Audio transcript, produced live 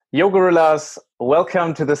Yo, gorillas,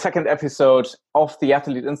 welcome to the second episode of the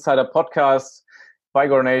Athlete Insider podcast by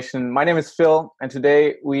Gore Nation. My name is Phil, and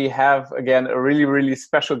today we have again a really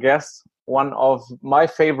special guest, one of my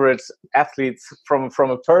favorite athletes from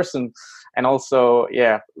a person, and also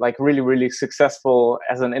really successful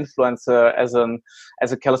as an influencer,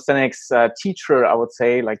 as a calisthenics teacher, I would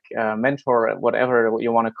say, like mentor, whatever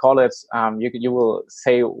you want to call it. You will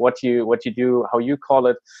say what you do, how you call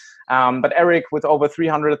it. But Eric, with over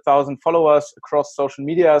 300,000 followers across social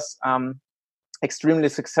medias, extremely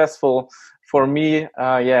successful for me.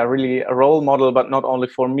 Really a role model, but not only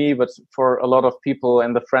for me, but for a lot of people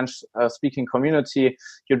in the French-speaking community.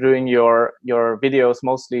 You're doing your videos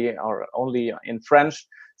mostly or only in French.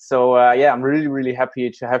 So I'm really happy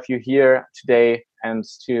to have you here today and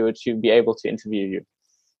to be able to interview you.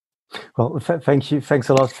 Well, thank you. Thanks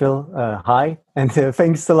a lot, Phil. Hi, and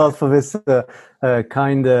thanks a lot for this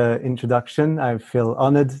kind introduction. I feel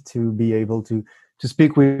honored to be able to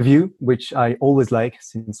speak with you, which I always like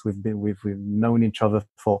since we've known each other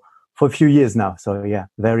for a few years now. So yeah,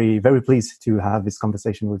 very pleased to have this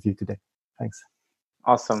conversation with you today. Thanks.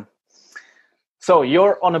 Awesome. So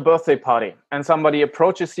you're on a birthday party and somebody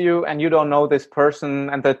approaches you and you don't know this person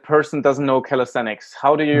and that person doesn't know calisthenics.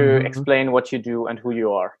 How do you explain what you do and who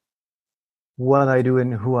you are? What I do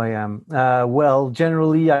and who I am. Well,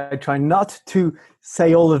 generally, I try not to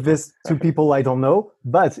say all of this to people I don't know.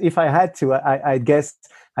 But if I had to, I guess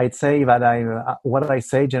I'd say that what I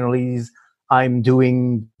say generally is I'm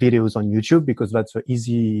doing videos on YouTube because that's an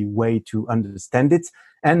easy way to understand it.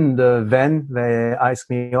 And then they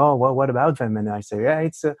ask me, "Oh, well, what about them?" And I say, "Yeah,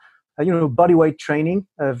 it's bodyweight training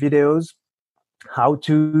videos,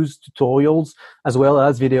 how-tos, tutorials, as well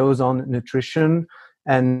as videos on nutrition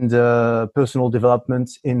and personal development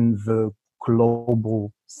in the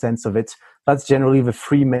global sense of it." That's generally the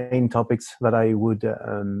three main topics that I would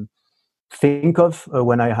think of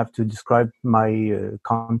when I have to describe my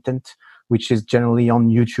content, which is generally on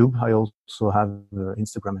YouTube. I also have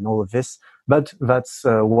Instagram and all of this, but that's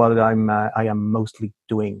what I am mostly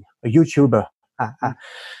doing. A YouTuber,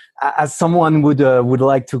 as someone would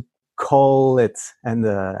like to call it, and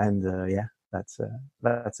that's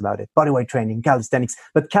about it. Bodyweight training, calisthenics.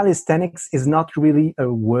 But calisthenics is not really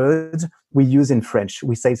a word we use in French.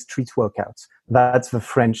 We say street workouts. That's the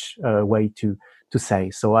French way to say.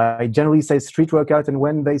 So I generally say street workout, and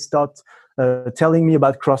when they start telling me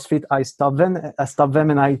about CrossFit, I stop them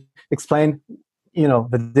and I explain,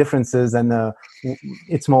 the differences, and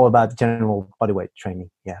it's more about general bodyweight training.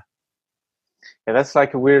 Yeah. Yeah, that's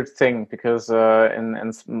like a weird thing because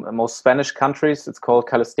in most Spanish countries, it's called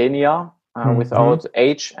calisthenia. Without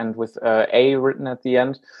H and with A written at the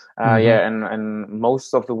end. And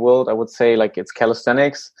most of the world, I would say, like it's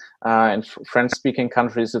calisthenics. In French-speaking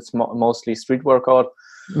countries, it's mostly street workout.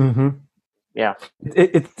 Yeah.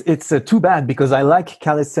 It's too bad because I like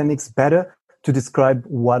calisthenics better to describe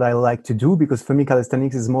what I like to do, because for me,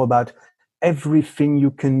 calisthenics is more about everything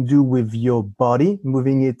you can do with your body,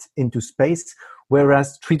 moving it into space,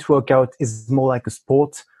 whereas street workout is more like a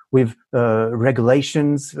sport with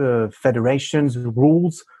regulations, federations,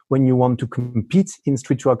 rules when you want to compete in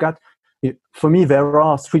street workout. For me, there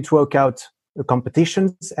are street workout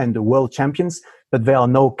competitions and world champions, but there are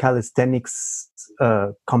no calisthenics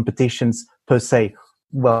competitions per se.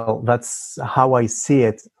 Well, that's how I see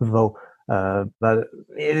it, though. But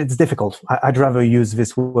it's difficult. I'd rather use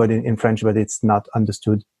this word in French, but it's not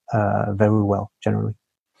understood very well generally.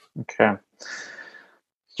 Okay.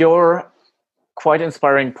 You're quite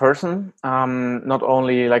inspiring person, not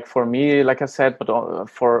only like for me, like I said, but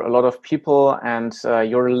for a lot of people. And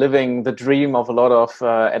you're living the dream of a lot of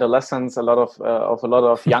adolescents, a lot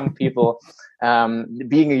of young people,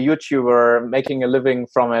 being a YouTuber, making a living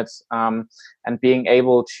from it, and being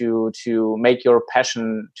able to make your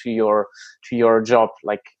passion to your job.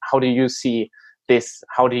 Like, how do you see this?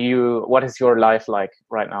 What is your life like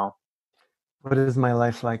right now? What is my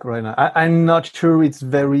life like right now? I'm not sure. It's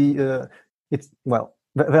very.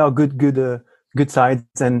 There are good sides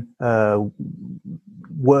and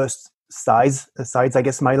worst sides. I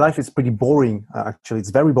guess my life is pretty boring. Actually, it's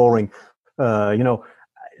very boring.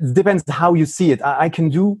 It depends how you see it. I can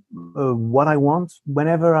do what I want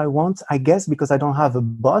whenever I want, I guess, because I don't have a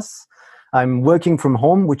boss. I'm working from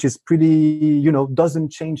home, which is pretty,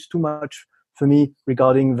 doesn't change too much for me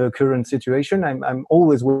regarding the current situation. I'm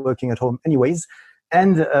always working at home anyways.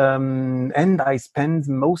 And I spend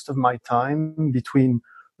most of my time between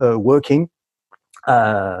working,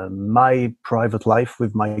 my private life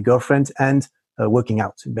with my girlfriend, and working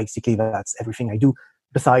out. Basically, that's everything I do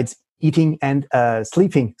besides eating and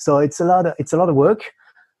sleeping. So it's a lot of work.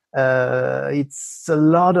 it's a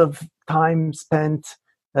lot of time spent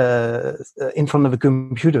in front of a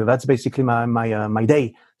computer. That's basically my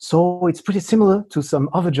day. So it's pretty similar to some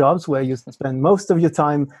other jobs where you spend most of your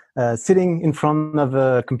time sitting in front of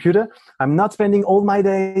a computer. I'm not spending all my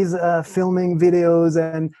days filming videos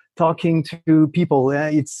and talking to people.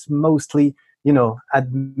 It's mostly,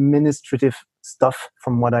 administrative stuff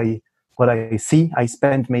from what I see. I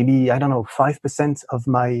spend maybe, 5% of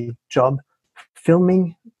my job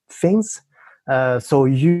filming things. So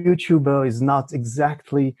YouTuber is not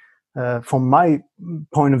exactly, from my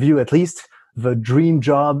point of view at least, the dream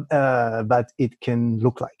job that it can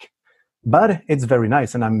look like. But it's very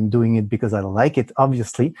nice, and I'm doing it because I like it,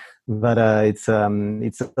 obviously. But it's a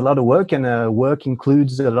lot of work, and work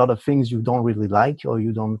includes a lot of things you don't really like or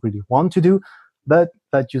you don't really want to do, but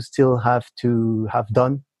that you still have to have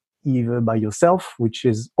done either by yourself, which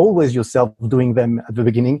is always yourself doing them at the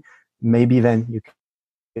beginning. Maybe then you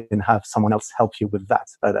can have someone else help you with that.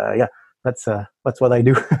 But that's what I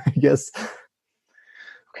do, I guess.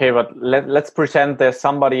 Okay, but let's pretend there's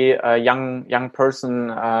somebody, a young person,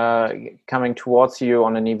 coming towards you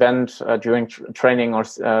on an event during training or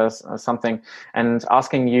something, and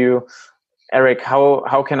asking you, Eric,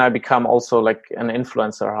 how can I become also like an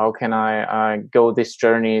influencer? How can I go this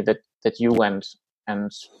journey that you went? And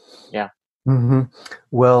yeah. Mm-hmm.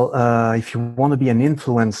 Well, if you want to be an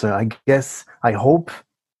influencer, I hope,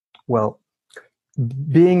 well,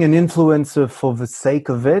 being an influencer for the sake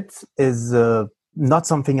of it is not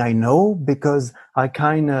something I know, because I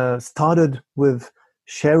kind of started with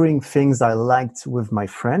sharing things I liked with my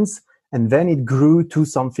friends, and then it grew to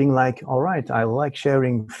something like, all right, I like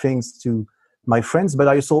sharing things to my friends, but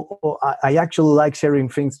I actually like sharing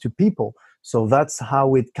things to people. So that's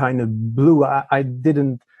how it kind of blew. I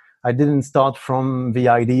didn't start from the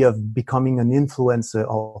idea of becoming an influencer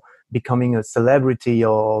or becoming a celebrity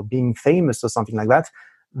or being famous or something like that.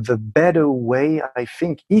 The better way, I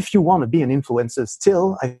think, if you want to be an influencer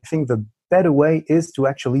still, I think the better way is to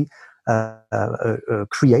actually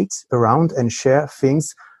create around and share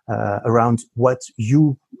things around what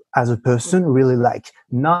you as a person really like,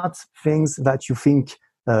 not things that you think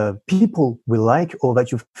people will like or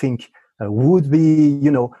that you think would be,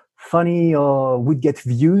 funny or would get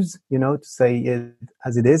views, to say it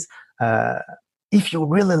as it is. If you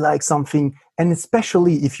really like something, and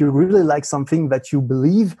especially if you really like something that you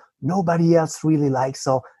believe nobody else really likes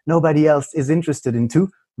or nobody else is interested into,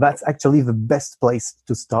 that's actually the best place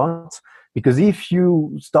to start. Because if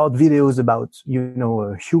you start videos about,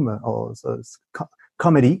 humor or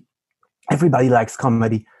comedy, everybody likes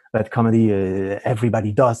comedy, but comedy,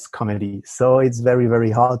 everybody does comedy. So it's very,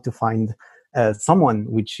 very hard to find someone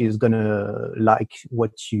which is going to like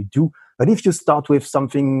what you do. But if you start with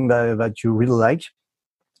something that you really like,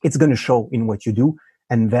 it's going to show in what you do.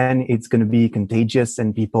 And then it's going to be contagious,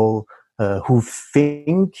 and people who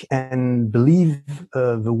think and believe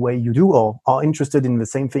the way you do or are interested in the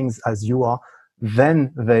same things as you are,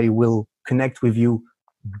 then they will connect with you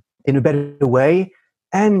in a better way.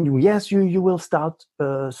 And yes, you will start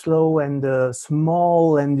slow and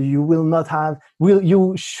small, and you will not have.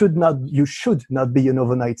 You should not be an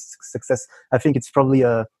overnight success. I think it's probably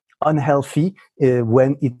unhealthy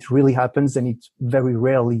when it really happens, and it very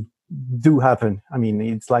rarely do happen. I mean,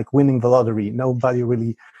 it's like winning the lottery.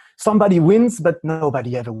 Somebody wins, but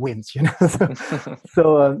nobody ever wins.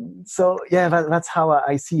 So yeah, that's how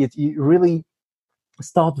I see it. You really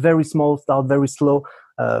start very small, start very slow.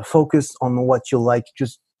 Focus on what you like.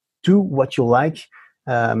 Just do what you like,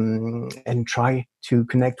 and try to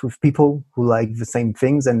connect with people who like the same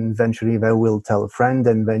things. And eventually, they will tell a friend,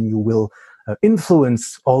 and then you will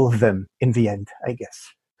influence all of them in the end, I guess.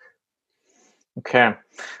 Okay,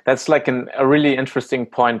 that's like a really interesting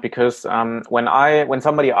point, because when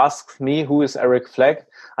somebody asks me who is Eric Fleck,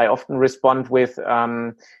 I often respond with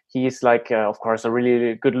he's like of course a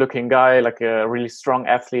really good looking guy, like a really strong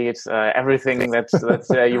athlete, everything that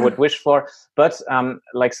you would wish for. But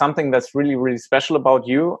like something that's really, really special about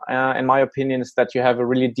you, in my opinion, is that you have a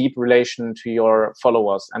really deep relation to your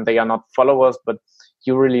followers, and they are not followers, but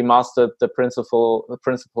you really mastered the principle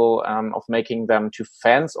of making them to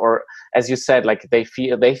fans, or as you said, like they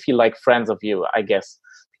feel like friends of you, I guess,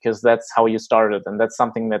 because that's how you started, and that's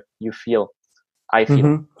something that you feel. I feel.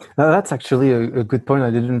 Mm-hmm. That's actually a good point. I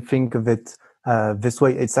didn't think of it this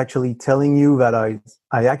way. It's actually telling you that I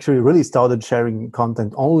actually really started sharing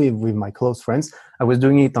content only with my close friends. I was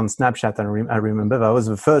doing it on Snapchat, and I remember that was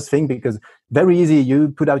the first thing, because very easy. You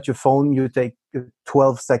put out your phone, you take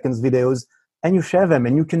 12 seconds videos, and you share them,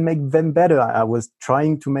 and you can make them better. I was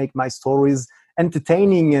trying to make my stories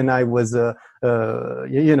entertaining, and I was I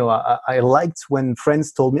liked when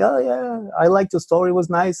friends told me, oh yeah, I liked the story, it was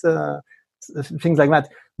nice, things like that.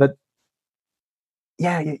 But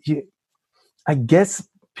yeah, I guess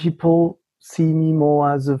people see me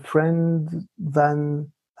more as a friend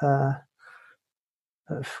than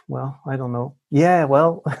well, I don't know. Yeah,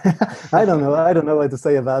 well, I don't know. I don't know what to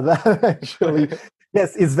say about that, actually.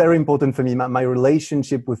 Yes, it's very important for me. My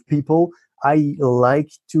relationship with people, I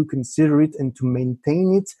like to consider it and to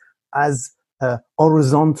maintain it as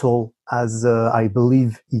horizontal as I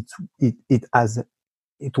believe it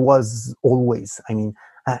was always. I mean,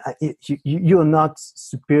 you're not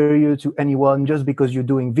superior to anyone just because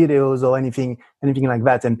you're doing videos or anything like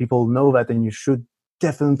that, and people know that, and you should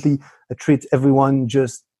definitely treat everyone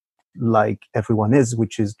just like everyone is,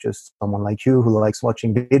 which is just someone like you who likes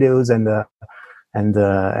watching videos, and then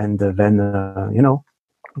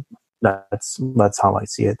that's how I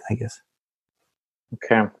see it, I guess.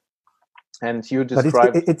 Okay. And you But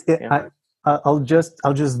described. I'll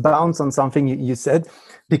just bounce on something you said,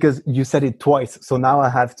 because you said it twice. So now I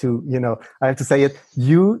have to say it.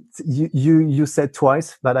 You said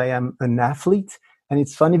twice that I am an athlete, and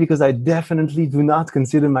it's funny because I definitely do not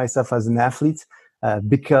consider myself as an athlete,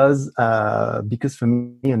 because for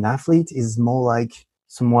me an athlete is more like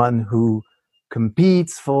someone who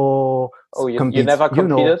competes for. Oh, you never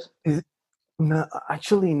competed? No,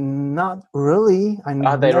 actually, not really.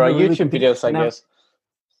 There are YouTube videos, I guess.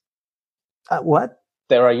 What?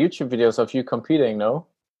 There are YouTube videos of you competing, no?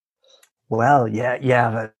 Well,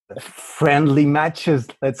 yeah, friendly matches,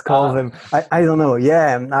 let's call them. I don't know.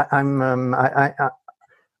 Yeah,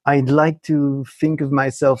 I'd like to think of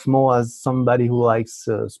myself more as somebody who likes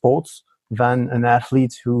sports than an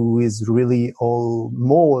athlete who is really all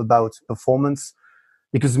more about performance.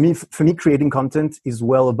 Because for me, creating content is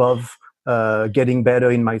well above getting better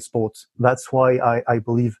in my sport. That's why I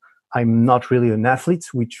believe I'm not really an athlete,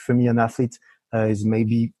 which for me, an athlete is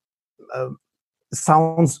maybe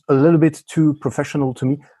sounds a little bit too professional to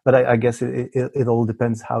me, but I guess it all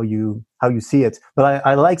depends how you see it. But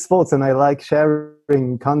I like sports, and I like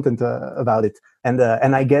sharing content about it. And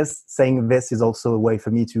I guess saying this is also a way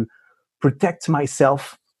for me to protect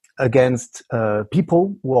myself against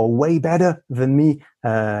people who are way better than me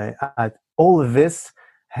at all of this,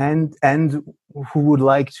 and who would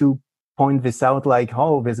like to point this out, like,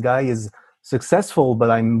 oh, this guy is successful,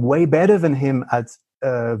 but I'm way better than him at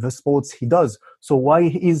the sports he does. So why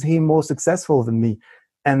is he more successful than me?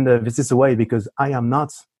 And this is a way, because I am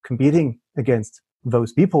not competing against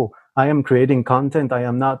those people. I am creating content. I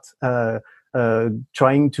am not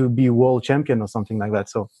trying to be world champion or something like that.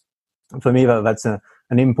 So for me, that's an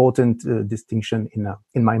important distinction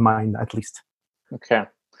in my mind, at least. Okay,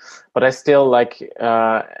 but I still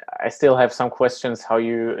have some questions how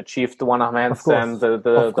you achieved the 100 handstand, the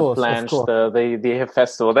planche, the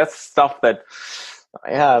festival. That's stuff that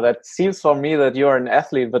seems for me that you're an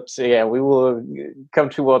athlete. But yeah, we will come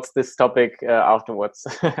towards this topic afterwards.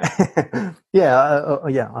 I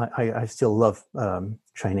still love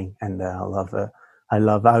training, and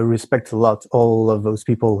I respect a lot all of those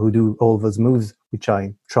people who do all those moves, which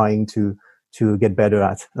I'm trying to get better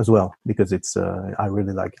at as well, because it's I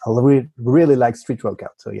really like street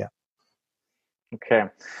workout. So yeah. Okay.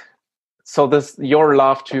 So your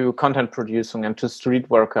love to content producing and to street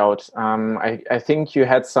workout, I think you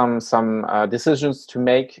had some decisions to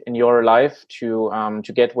make in your life to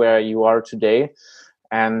get where you are today.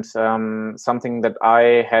 And something that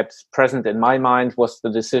I had present in my mind was the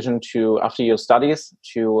decision after your studies,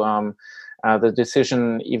 the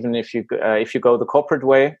decision, even if you go the corporate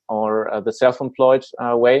way or the self-employed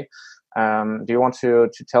way. Do you want to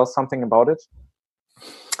tell something about it?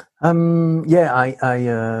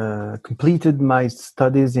 I completed my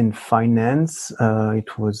studies in finance.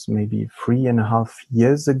 It was maybe 3.5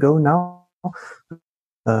 years ago now.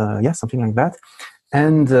 Something like that.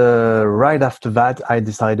 And right after that, I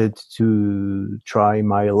decided to try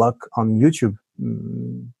my luck on YouTube.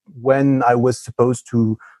 When I was supposed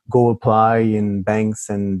to go apply in banks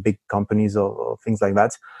and big companies or things like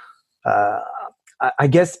that, I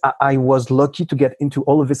guess I was lucky to get into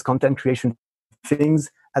all of this content creation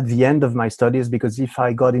things at the end of my studies, because if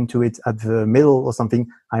I got into it at the middle or something,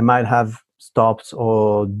 I might have stopped,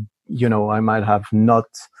 or I might have not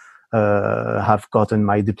have gotten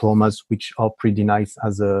my diplomas, which are pretty nice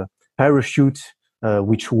as a parachute,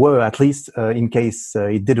 which were at least in case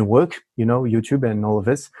it didn't work, YouTube and all of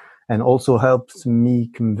this, and also helped me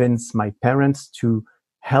convince my parents to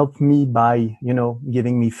helped me by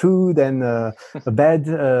giving me food and a bed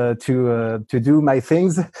to do my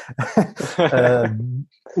things uh,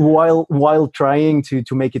 while trying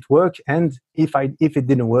to make it work. And if it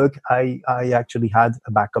didn't work, I actually had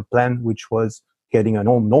a backup plan, which was getting a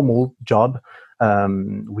normal job,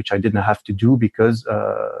 which I didn't have to do because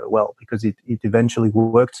it eventually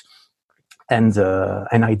worked. And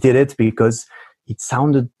I did it because it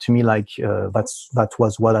sounded to me like that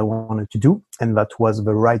was what I wanted to do, and that was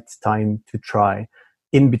the right time to try.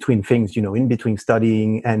 In between things, in between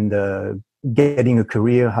studying and getting a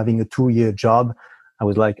career, having a 2-year job, I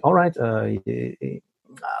was like, all right,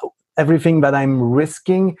 everything that I'm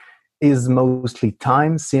risking is mostly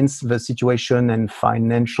time, since the situation and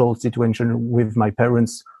financial situation with my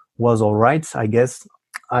parents was all right. I guess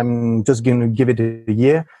I'm just going to give it a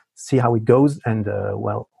year, see how it goes, and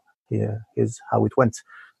here's how it went.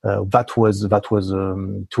 That was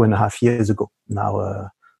 2.5 years ago now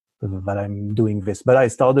that I'm doing this. But I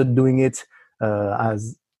started doing it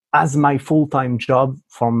as my full-time job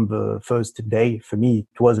from the first day. For me,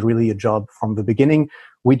 it was really a job from the beginning,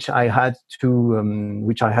 which I had to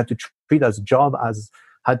treat as a job,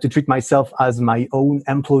 had to treat myself as my own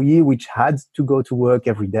employee, which had to go to work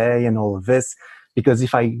every day and all of this. Because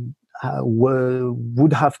if I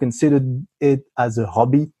would have considered it as a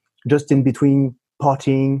hobby, just in between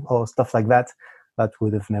partying or stuff like that, that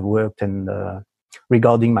would have never worked. And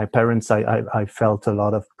regarding my parents, I felt a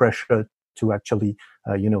lot of pressure to actually,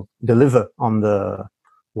 deliver on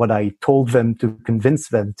what I told them, to convince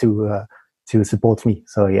them to support me.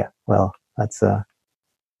 So yeah, well, that's about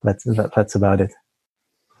it.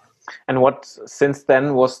 And what since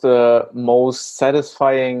then was the most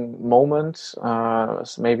satisfying moment?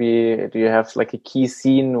 Maybe do you have like a key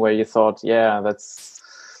scene where you thought, yeah, that's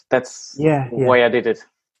why I did it?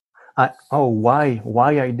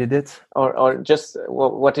 Why I did it? Or just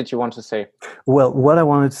what did you want to say? Well, what I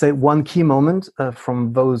wanted to say, one key moment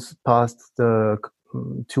from those past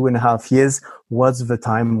 2.5 years was the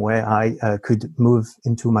time where I could move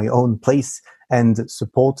into my own place and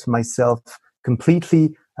support myself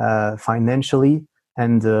completely financially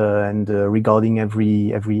and regarding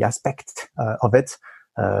every aspect of it.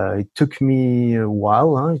 It took me a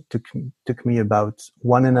while. It took me about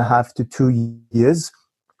 1.5 to 2 years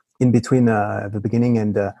in between the beginning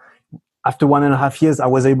and after 1.5 years, I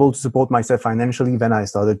was able to support myself financially. Then I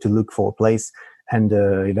started to look for a place, and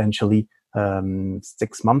eventually,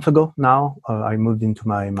 6 months ago now, I moved into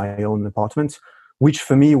my own apartment, which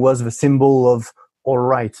for me was the symbol of, all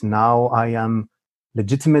right, now I am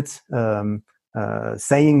legitimate,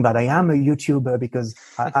 saying that I am a YouTuber, because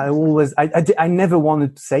I never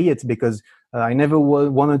wanted to say it, because I never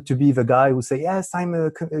wanted to be the guy who say, yes, I'm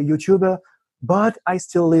a YouTuber, but I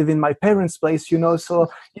still live in my parents' place, so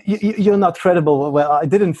you're not credible. Well, I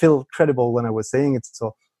didn't feel credible when I was saying it,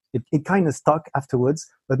 so it kind of stuck afterwards.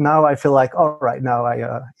 But now I feel like, all right, now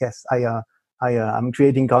I'm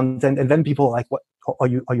creating content, and then people are like, what, are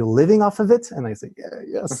you living off of it? And I say, yeah,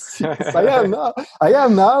 yes, I am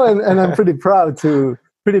now, and I'm pretty proud to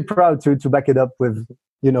back it up with,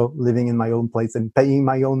 living in my own place and paying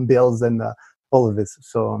my own bills and all of this.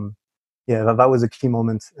 So that was a key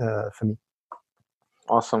moment for me.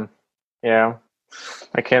 Awesome. Yeah,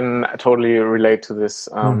 I can totally relate to this.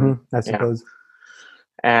 I suppose.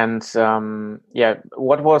 Yeah. And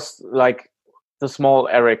what was like the small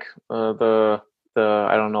Eric, the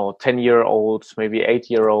I don't know, 10-year-old, maybe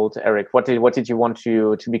 8-year-old Eric? What did you want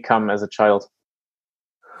to become as a child?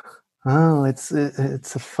 Oh, it's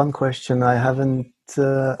a fun question. I haven't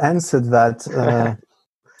answered that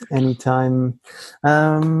anytime.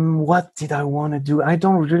 What did I want to do? I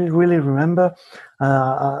don't really remember.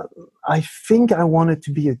 I think I wanted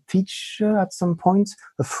to be a teacher at some point,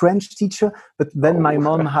 a French teacher. But then my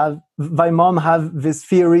mom have this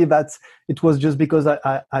theory that it was just because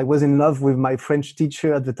I was in love with my French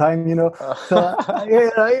teacher at the time, So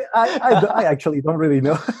I actually don't really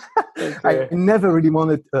know. Okay. I never really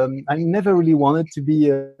wanted to be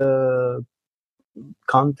a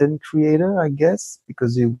content creator, I guess,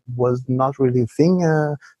 because it was not really a thing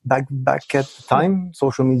back at the time.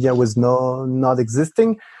 Social media was not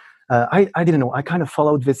existing. I didn't know. I kind of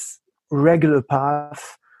followed this regular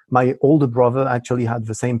path. My older brother actually had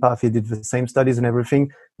the same path. He did the same studies and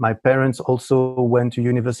everything. My parents also went to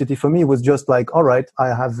university. For me, it was just like, all right, I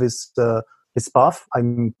have this path.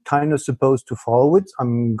 I'm kind of supposed to follow it.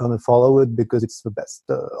 I'm gonna follow it because it's the best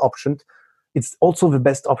option. It's also the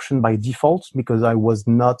best option by default, because I was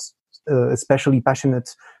not especially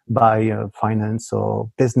passionate by finance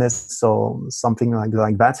or business or something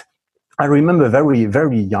like that. I remember very,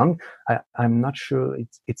 very young. I'm not sure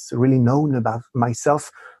it's really known about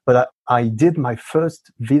myself, but I did my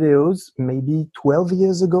first videos maybe 12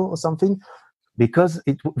 years ago or something, because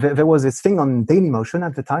there was this thing on Dailymotion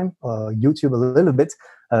at the time, YouTube a little bit,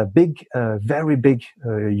 very big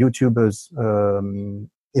YouTubers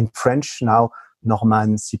in French now,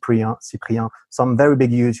 Norman, Cyprien, some very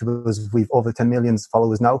big YouTubers with over 10 million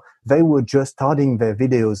followers now. They were just starting their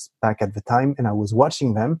videos back at the time, and I was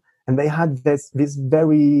watching them, and they had this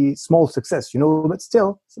very small success, but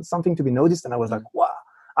still something to be noticed. And I was like, wow,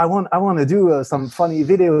 I want to do some funny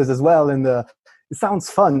videos as well, and it sounds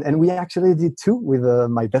fun. And we actually did too with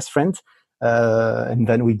my best friend, and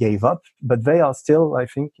then we gave up. But they are still, I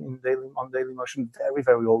think, on Dailymotion, very,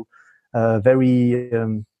 very old, very.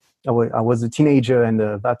 I was a teenager,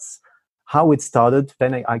 and that's how it started.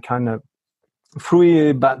 Then I kind of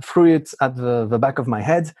threw it at the back of my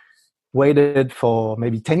head, waited for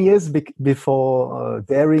maybe 10 years before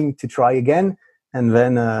daring to try again, and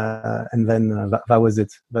then that was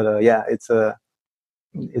it. But yeah, it's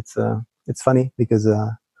funny because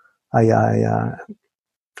I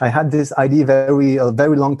had this idea a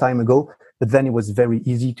very long time ago, but then it was very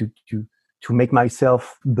easy to make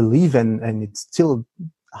myself believe, and it's still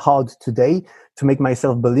hard today to make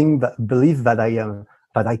myself believe that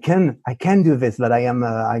I can do this, that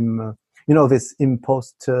I'm this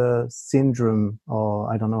imposter syndrome, or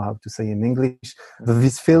I don't know how to say in English,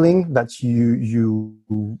 this feeling that you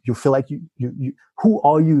feel like you who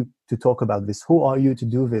are you to talk about this? Who are you to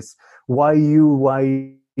do this? Why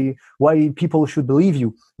people should believe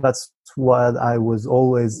you? That's what I was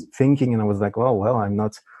always thinking, and I was like, oh well, I'm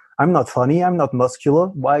not funny, I'm not muscular.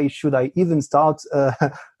 Why should I even start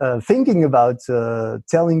thinking about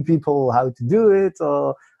telling people how to do it,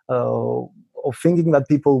 or thinking that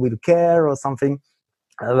people will care or something?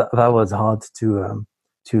 That was hard to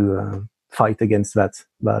fight against that.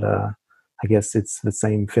 But I guess it's the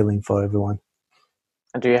same feeling for everyone.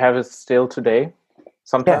 And do you have it still today?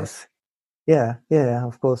 Sometimes? Yes. Yeah,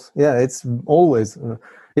 of course. Yeah, it's always.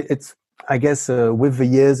 It's I guess with the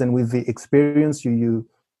years and with the experience, you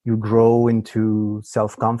grow into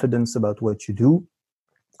self-confidence about what you do.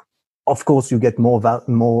 Of course, you get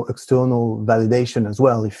more external validation as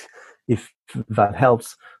well, if that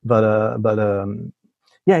helps. But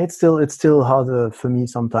yeah, it's still harder for me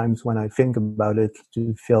sometimes when I think about it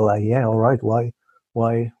to feel like, yeah, all right, why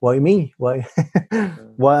me? Why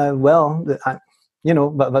why? Well,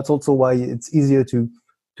 but that's also why it's easier to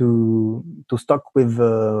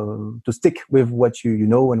stick with what you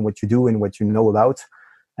know and what you do and what you know about.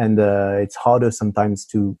 And it's harder sometimes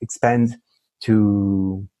to expand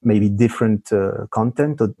to maybe different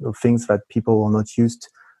content or things that people are not used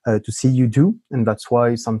to see you do. And that's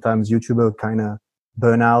why sometimes YouTubers kind of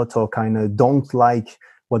burn out or kind of don't like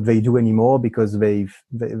what they do anymore, because they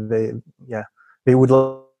would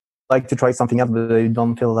like to try something else, but they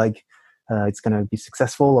don't feel like it's going to be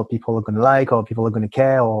successful, or people are going to like, or people are going to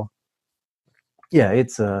care. Or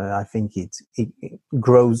it's I think it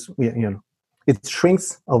grows, it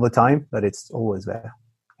shrinks over time, but it's always there.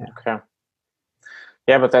 Yeah. Okay.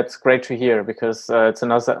 Yeah, but that's great to hear, because it's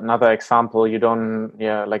another example. You don't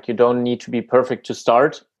need to be perfect to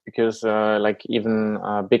start, because even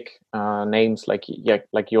big names like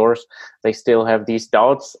yours, they still have these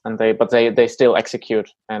doubts, and they still execute.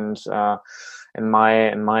 And in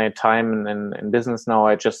my time in business now,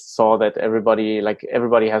 I just saw that everybody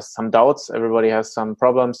has some doubts, everybody has some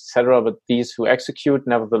problems, etc. But these who execute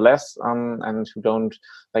nevertheless, and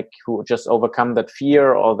who just overcome that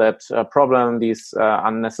fear or that problem, these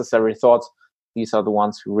unnecessary thoughts, these are the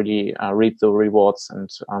ones who really reap the rewards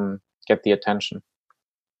and get the attention.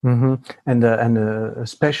 Mm-hmm. And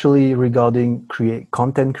especially regarding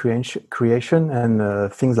content creation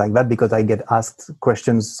and things like that, because I get asked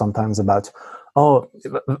questions sometimes about,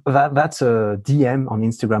 that's a DM on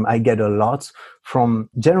Instagram. I get a lot from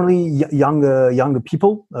generally younger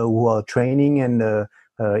people who are training and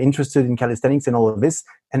interested in calisthenics and all of this,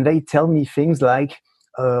 and they tell me things like,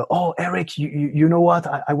 Eric, you know what?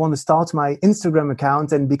 I want to start my Instagram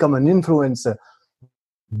account and become an influencer,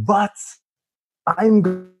 but I'm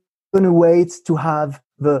going to wait to have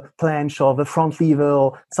the planche or the front lever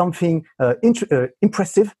or something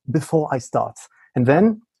impressive before I start. And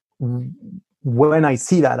then when I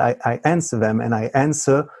see that, I answer them, and I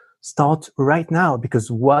answer, start right now,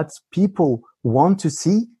 because what people want to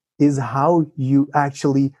see is how you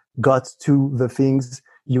actually got to the things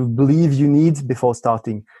you believe you need before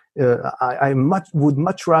starting. I would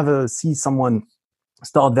much rather see someone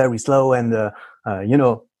start very slow and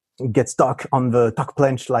get stuck on the tuck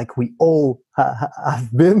planche like we all have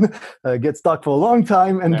been, get stuck for a long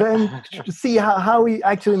time, and then see how we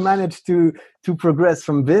actually managed to progress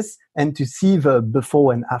from this and to see the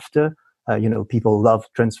before and after. People love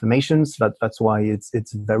transformations. That's why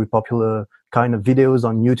it's very popular kind of videos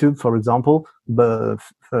on YouTube, for example, but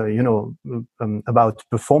about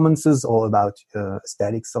performances or about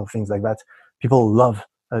aesthetics or things like that. People love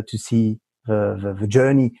to see the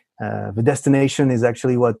journey. The destination is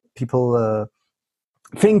actually what people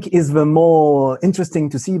think is the more interesting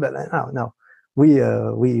to see. But no, we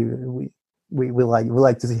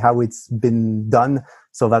like to see how it's been done.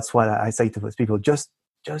 So that's what I say to those people: just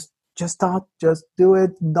start, just do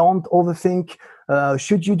it. Don't overthink.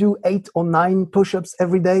 Should you do 8 or 9 push-ups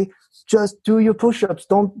every day? Just do your push-ups.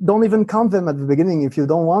 Don't even count them at the beginning if you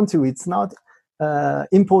don't want to. It's not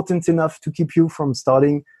important enough to keep you from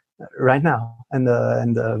starting right now. And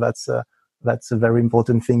that's a very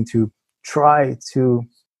important thing to try to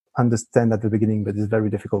understand at the beginning, but it's very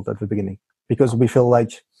difficult at the beginning because we feel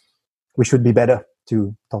like we should be better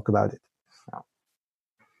to talk about it.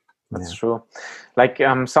 That's true. Like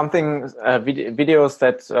videos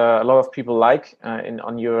that a lot of people like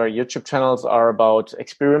on your YouTube channels are about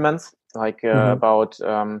experiments, like about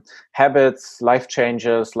habits, life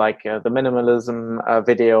changes, like the minimalism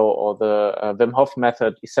video or the Wim Hof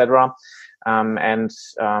method, etc. And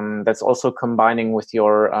that's also combining with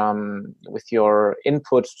your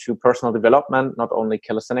input to personal development, not only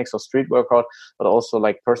calisthenics or street workout, but also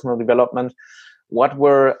like personal development. What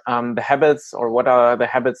were the habits, or what are the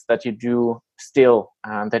habits that you do still,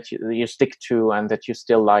 that you stick to and that you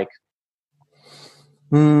still like?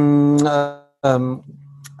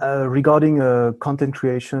 Regarding a content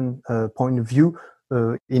creation point of view,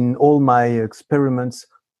 in all my experiments,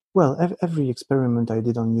 well, every experiment I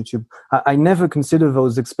did on YouTube, I never consider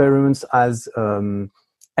those experiments as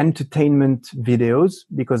entertainment videos,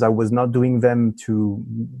 because I was not doing them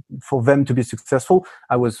for them to be successful.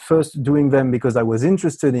 I was first doing them because I was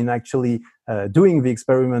interested in actually doing the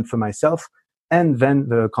experiment for myself, and then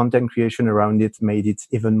the content creation around it made it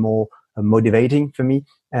even more motivating for me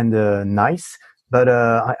and nice. But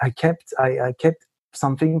I kept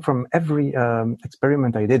something from every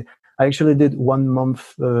experiment I did. I actually did 1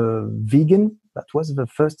 month vegan. That was the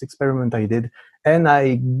first experiment I did. And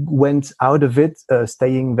I went out of it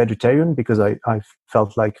staying vegetarian because I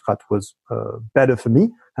felt like that was better for me.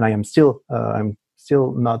 And I'm still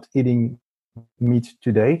not eating meat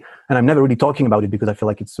today. And I'm never really talking about it because I feel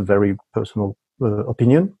like it's a very personal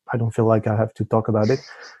opinion. I don't feel like I have to talk about it.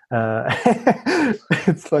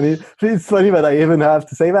 It's funny that I even have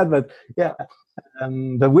to say that, but yeah.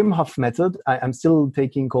 The Wim Hof method, I'm still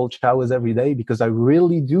taking cold showers every day because I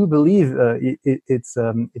really do believe it's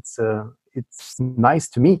nice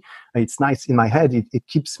to me. It's nice in my head. It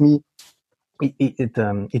keeps me.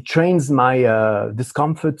 It trains my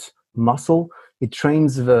discomfort muscle. It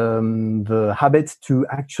trains the habit to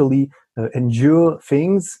actually endure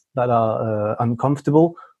things that are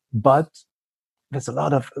uncomfortable. But there's a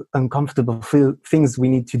lot of uncomfortable things we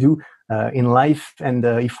need to do in life, and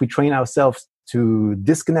if we train ourselves to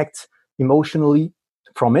disconnect emotionally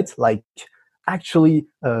from it, like actually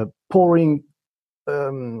pouring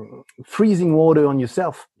freezing water on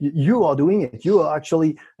yourself, you are doing it. You are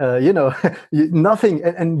actually nothing,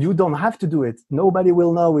 and you don't have to do it. Nobody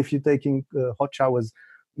will know if you're taking hot showers.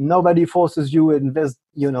 Nobody forces you, and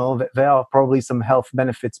there are probably some health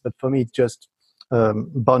benefits, but for me it's just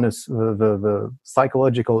bonus. The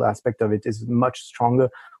psychological aspect of it is much stronger,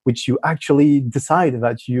 which you actually decide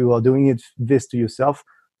that you are doing this to yourself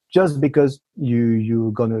just because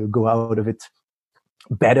you're gonna go out of it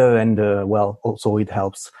better. And also it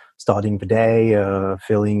helps starting the day,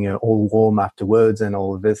 feeling all warm afterwards and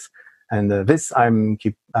all of this. And this I'm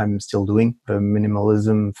still doing. The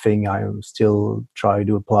minimalism thing I still try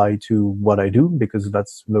to apply to what I do, because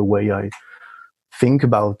that's the way I think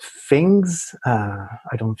about things.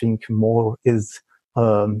 I don't think more is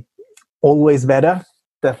always better.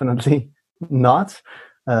 Definitely not.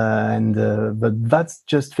 But that's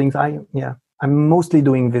just things I'm mostly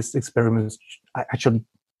doing this experiments. I actually,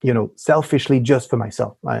 selfishly just for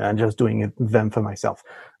myself. I'm just doing them for myself.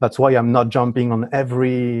 That's why I'm not jumping on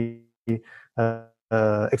every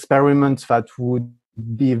experiment that would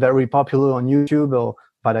be very popular on YouTube, or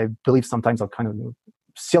that I believe sometimes are kind of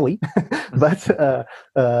silly. But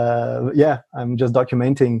I'm just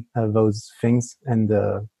documenting those things, and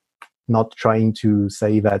not trying to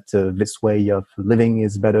say that this way of living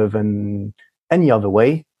is better than any other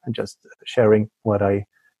way. I'm just sharing what I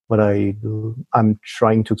do. I'm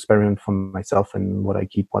trying to experiment for myself, and what I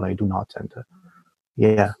keep, what I do not. And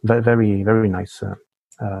very, very nice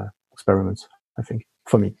experiments, I think,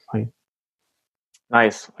 for me.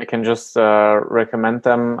 Nice. I can just recommend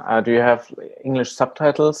them. Do you have English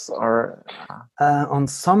subtitles or? On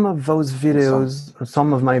some of those videos,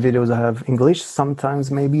 some of my videos I have English, sometimes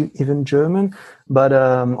maybe even German, but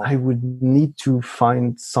I would need to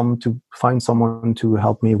find someone to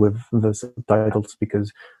help me with the subtitles,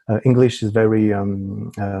 because English is very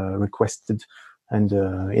requested, and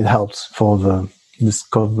it helps for the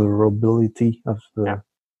discoverability of the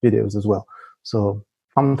videos as well. So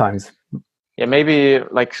sometimes. Yeah, maybe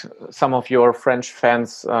like some of your French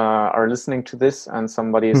fans are listening to this, and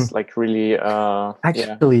somebody is like really,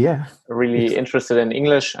 really interested in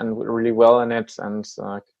English and really well in it, and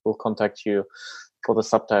will contact you for the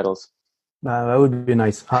subtitles. That would be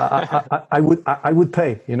nice. I would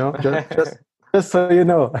pay, just so you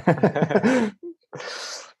know.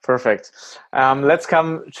 Perfect. Let's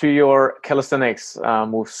come to your calisthenics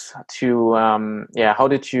moves. How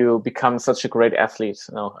did you become such a great athlete?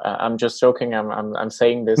 No, I'm just joking. I'm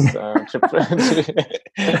saying this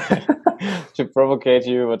to provocate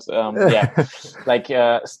you, but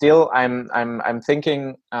still, I'm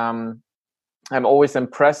thinking. I'm always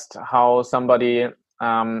impressed how somebody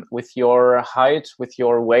with your height, with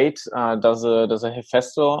your weight, does a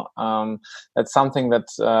Hefesto. That's something that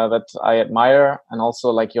I admire, and also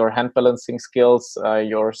like your hand balancing skills,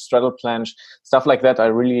 your straddle planche, stuff like that. I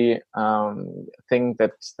really think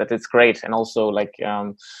that it's great. And also like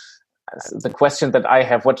the question that I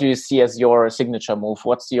have: what do you see as your signature move?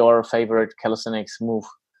 What's your favorite calisthenics move?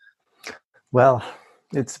 Well,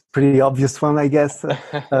 it's a pretty obvious one, I guess.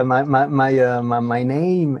 My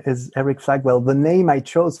name is Eric Flagg. Well, the name I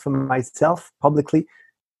chose for myself publicly,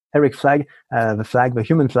 Eric Flagg. The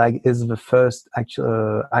human flag, is the first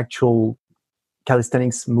actual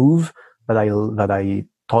calisthenics move that I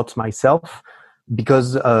taught myself.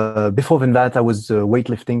 Because before than that, I was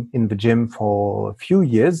weightlifting in the gym for a few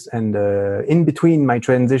years, and in between my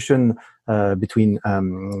transition between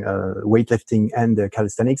weightlifting and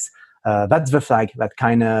calisthenics. That's the flag that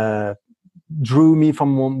kind of drew me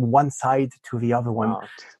from one side to the other one.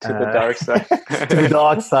 To the dark side. To the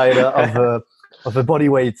dark side of the body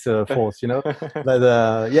weight force, But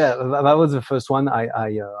that was the first one.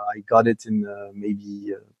 I got it in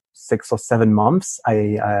maybe 6 or 7 months.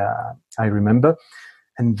 I remember.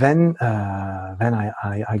 And then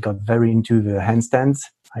I got very into the handstands.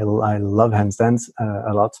 I love handstands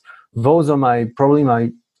a lot. Those are probably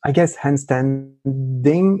my I guess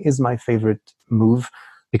handstanding is my favorite move,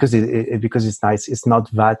 because because it's nice. It's not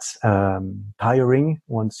that tiring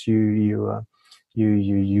once you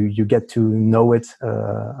get to know it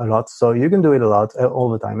a lot. So you can do it a lot, all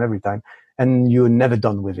the time, every time, and you're never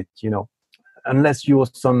done with it. Unless you're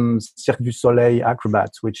some Cirque du Soleil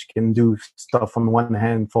acrobat, which can do stuff on one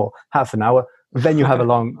hand for half an hour, then you have a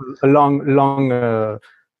long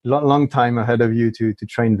time ahead of you to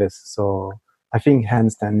train this. So I think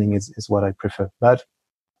handstanding is what I prefer. But,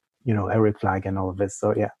 Eric Flagg and all of this.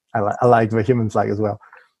 So yeah, I like the human flag as well.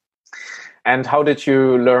 And how did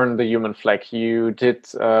you learn the human flag? You did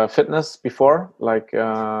fitness before?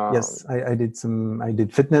 Yes, I did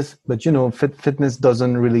fitness, but fitness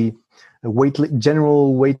doesn't really,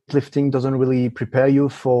 general weightlifting doesn't really prepare you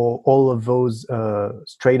for all of those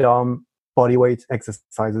straight arm body weight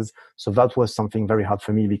exercises. So that was something very hard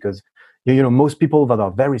for me, because most people that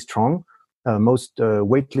are very strong, most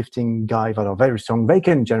weightlifting guys that are very strong, they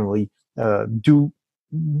can generally do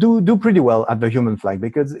pretty well at the human flag,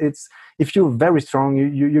 because if you're very strong,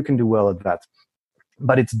 you can do well at that.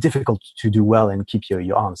 But it's difficult to do well and keep your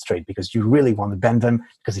arms straight, because you really want to bend them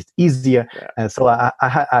because it's easier. So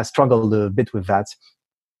I struggled a bit with that.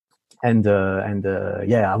 And I'm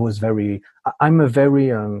a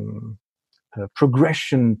very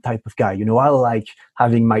progression type of guy. I like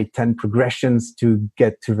having my 10 progressions to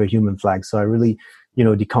get to the human flag. So I really,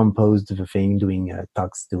 decomposed the thing, doing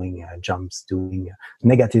tucks, doing jumps, doing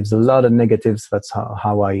negatives, a lot of negatives. That's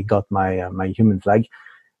how I got my human flag.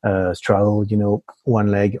 Straddle, one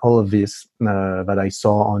leg, all of this that I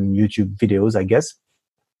saw on YouTube videos, I guess.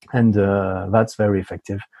 And that's very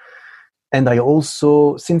effective. And I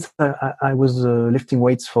also, since I was lifting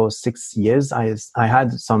weights for 6 years, I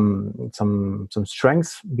had some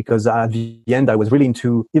strength, because at the end I was really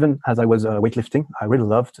into, even as I was weightlifting, I really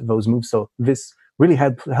loved those moves. So this really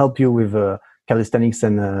help you with calisthenics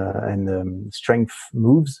and strength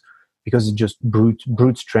moves, because it just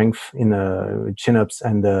brute strength in chin-ups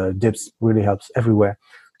and dips really helps everywhere.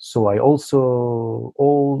 So I also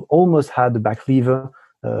almost had the back lever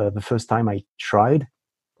the first time I tried.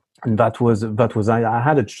 And I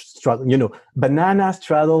had a straddle, banana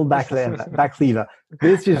straddle back lever.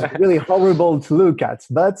 This is really horrible to look at,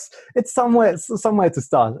 but it's somewhere to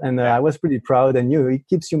start. And I was pretty proud. And it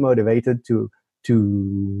keeps you motivated to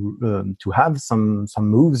have some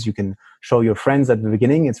moves you can show your friends at the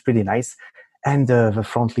beginning. It's pretty nice. And the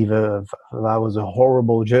front lever, that was a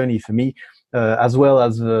horrible journey for me, as well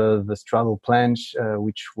as the straddle planche,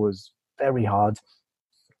 which was very hard.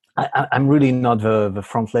 I'm really not the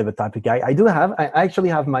front lever type of guy. I actually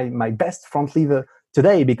have my best front lever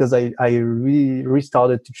today because I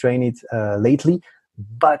restarted to train it lately.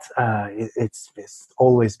 But it's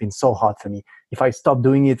always been so hard for me. If I stop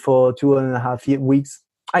doing it for 2.5 weeks,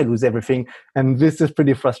 I lose everything, and this is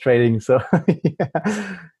pretty frustrating. So, yeah.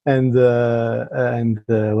 And the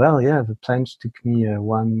planche took me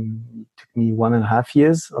 1.5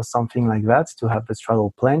 years or something like that to have the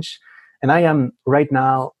straddle planche, and I am right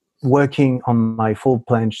now working on my full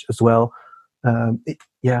planche as well.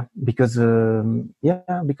 Because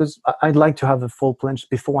I'd like to have a full planche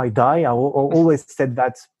before I die. I always said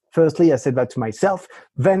that. Firstly, I said that to myself.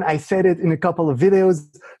 Then I said it in a couple of videos,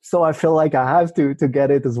 so I feel like I have to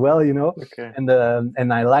get it as well, Okay. And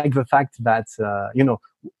I like the fact that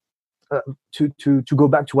to go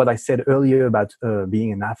back to what I said earlier about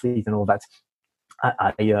being an athlete and all that.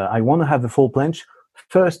 I want to have the full planche.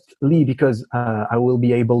 Firstly, because I will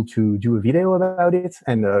be able to do a video about it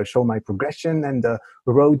and show my progression and the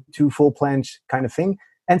road to full planche kind of thing.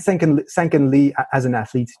 And secondly, as an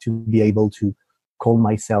athlete, to be able to call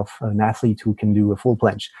myself an athlete who can do a full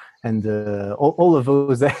planche. And all of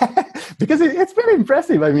those, because it's very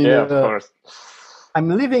impressive. I mean, yeah, of course. I'm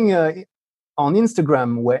living on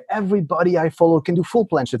Instagram where everybody I follow can do full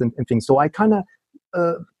planches and things. So I kind of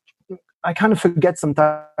forget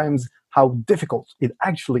sometimes how difficult it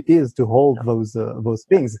actually is to hold those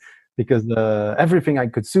things, because everything I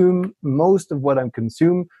consume, most of what I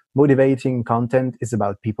consume, motivating content, is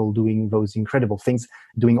about people doing those incredible things,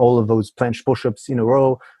 doing all of those planche push-ups in a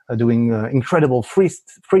row, doing incredible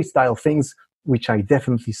freestyle things, which I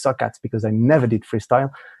definitely suck at because I never did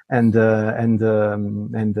freestyle. And don't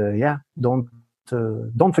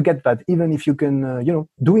forget that even if you can,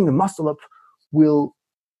 doing a muscle up will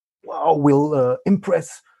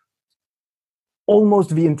impress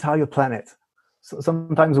almost the entire planet. So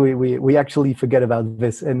sometimes we actually forget about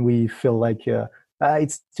this, and we feel like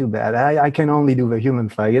it's too bad. I can only do the human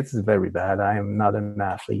flag. It's very bad. I am not an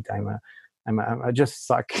athlete. I just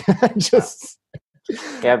suck.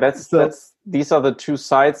 Yeah, these are the two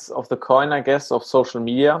sides of the coin, I guess, of social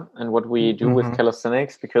media and what we do with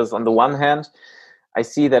calisthenics. Because on the one hand, I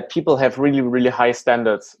see that people have really, really high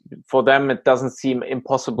standards. For them, it doesn't seem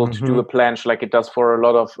impossible to do a planche like it does for a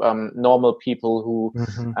lot of normal people who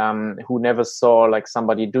never saw like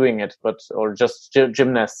somebody doing it, or just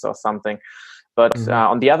gymnasts or something. But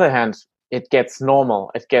on the other hand, it gets normal.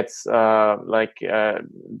 It gets the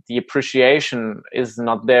appreciation is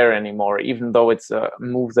not there anymore, even though it's a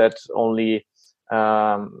move that only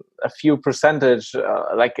a few percentage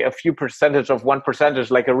of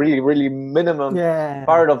 1%, like a really, really minimum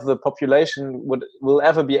part of the population will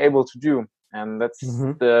ever be able to do. And that's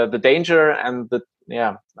the danger, and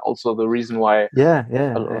also the reason why a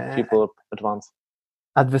lot of people advance.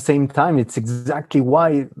 At the same time, it's exactly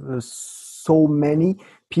why so many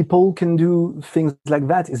people can do things like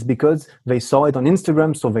that, is because they saw it on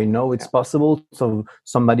Instagram, so they know it's possible. So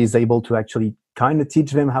somebody's able to actually kind of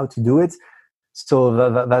teach them how to do it. So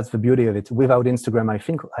that's the beauty of it. Without Instagram, I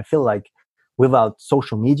feel like without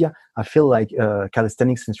social media, I feel like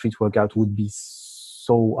calisthenics and street workout would be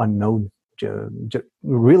so unknown,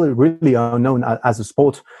 really, really unknown as a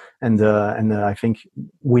sport. And I think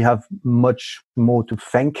we have much more to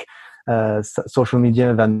thank social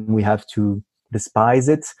media than we have to despise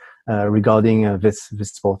it regarding this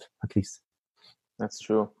sport, at least. That's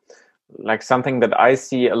true. Like something that I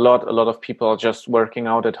see a lot of people are just working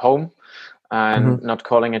out at home and not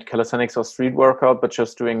calling it calisthenics or street workout, but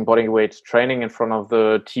just doing bodyweight training in front of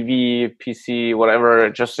the TV, PC, whatever,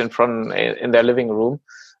 just in their living room.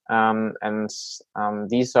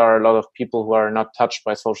 These are a lot of people who are not touched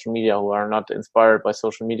by social media, who are not inspired by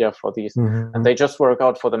social media for these, and they just work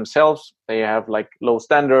out for themselves. They have like low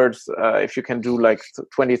standards. If you can do like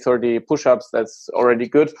 20, 30 push-ups, that's already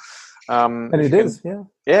good. And it is, yeah,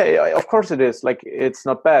 of course it is. Like, it's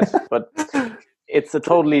not bad, but it's a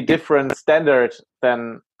totally different standard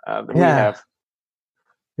than we have.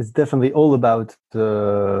 It's definitely all about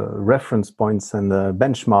the reference points and the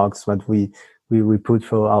benchmarks that we put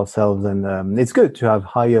for ourselves, and it's good to have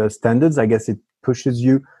higher standards. I guess it pushes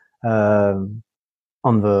you on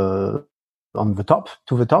the top,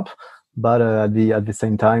 but at the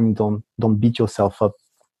same time, don't beat yourself up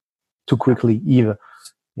too quickly either.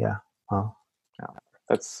 Yeah.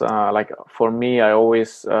 That's like for me, I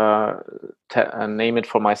always name it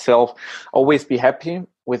for myself. Always be happy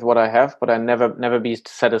with what I have, but I never be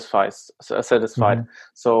satisfied. Mm-hmm.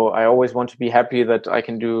 So I always want to be happy that I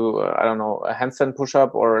can do I don't know, a handstand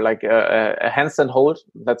push-up or like a handstand hold.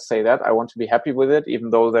 Let's say that I want to be happy with it, even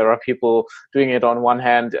though there are people doing it on one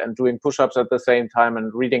hand and doing push-ups at the same time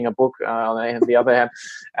and reading a book on the other hand.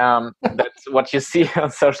 That's what you see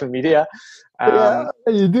on social media. Yeah,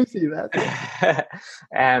 you do see that.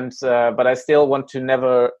 And but I still want to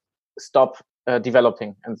never stop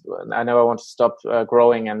developing, and I never want to stop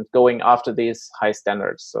growing and going after these high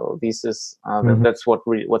standards. So this is that's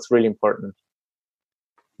what's really important.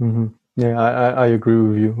 Mm-hmm. Yeah, I agree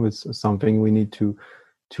with you. It's something we need to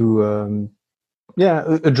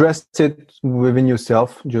address it within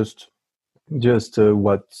yourself. Just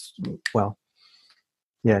what's well,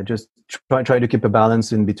 yeah, just try to keep a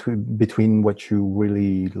balance in between what you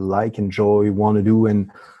really like, enjoy, want to do,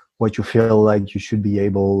 and what you feel like you should be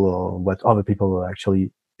able, or what other people are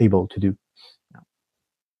actually able to do.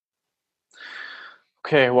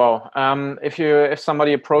 Okay, well, if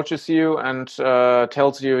somebody approaches you and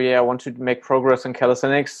tells you, yeah, I want to make progress in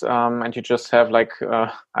calisthenics, and you just have like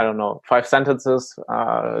I don't know, 5 sentences, 2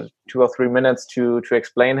 or 3 minutes to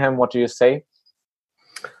explain him, what do you say?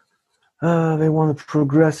 They want to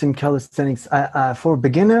progress in calisthenics. For a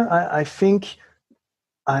beginner, I think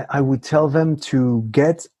I would tell them to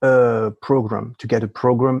get a program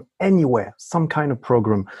anywhere, some kind of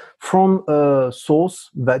program from a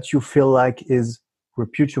source that you feel like is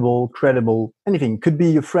reputable, credible, anything. Could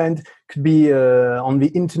be your friend, could be on the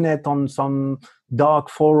internet, on some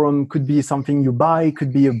dark forum, could be something you buy,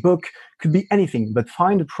 could be a book, could be anything. But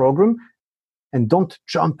find a program and don't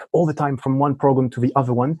jump all the time from one program to the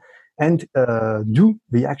other one. And do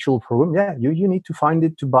the actual program. Yeah, you need to find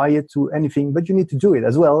it, to buy it, to anything, but you need to do it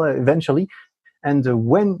as well eventually. And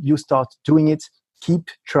when you start doing it, keep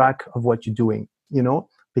track of what you're doing,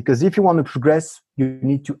 because if you want to progress, you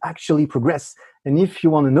need to actually progress. And if you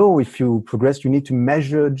want to know if you progress, you need to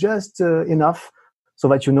measure just enough so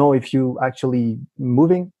that you know if you actually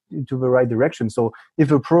moving into the right direction. So if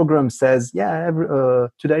a program says, yeah,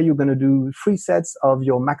 today you're going to do 3 sets of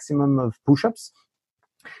your maximum of push-ups,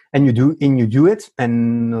 and you do it,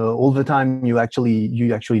 and all the time you actually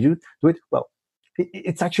do it, well,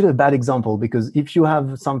 it's actually a bad example, because if you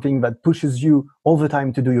have something that pushes you all the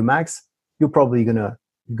time to do your max, you're probably gonna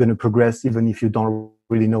progress even if you don't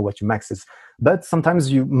really know what your max is. But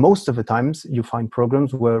sometimes most of the times you find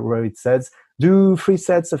programs where it says do 3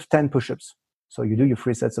 sets of 10 push-ups. So you do your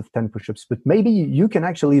 3 sets of 10 push-ups, but maybe you can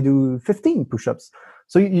actually do 15 push-ups.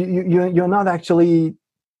 So you're not actually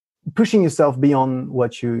pushing yourself beyond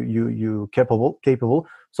what you capable.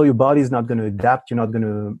 So your body is not going to adapt. You're not going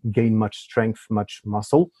to gain much strength, much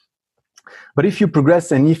muscle. But if you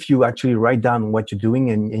progress, and if you actually write down what you're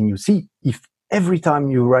doing, and you see if every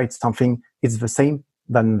time you write something it's the same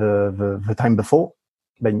than the time before,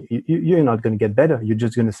 then you're not going to get better. You're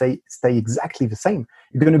just going to stay exactly the same.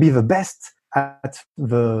 You're going to be the best at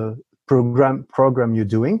the program you're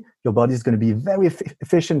doing. Your body is going to be very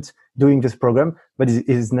efficient doing this program, but it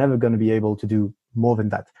is never going to be able to do more than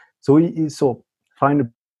that. So find a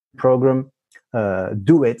program,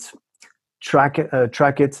 do it, track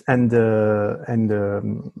it, and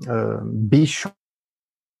be sure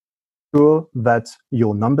that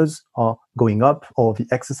your numbers are going up, or the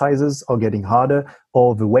exercises are getting harder,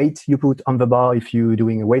 or the weight you put on the bar, if you're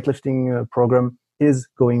doing a weightlifting program, is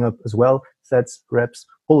going up as well. Sets, reps,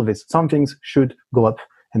 all of this. Some things should go up,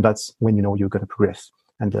 and that's when you know you're going to progress.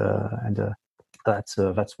 And that's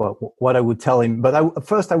what I would tell him. But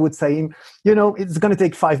first I would say him, it's going to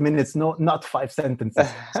take 5 minutes, not 5 sentences.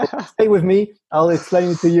 So stay with me. I'll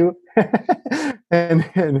explain it to you. and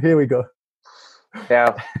here we go.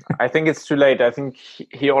 Yeah, I think it's too late. I think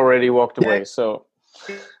he already walked away. So,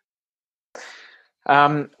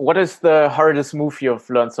 what is the hardest move you've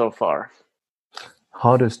learned so far?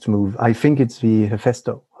 Hardest move, I think it's the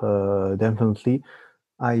Hefesto. Definitely.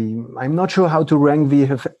 I'm not sure how to rank the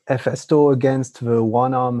Hefesto against the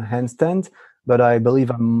one-arm handstand, but I believe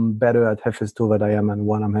I'm better at Hefesto than I am at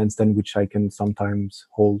one-arm handstand, which I can sometimes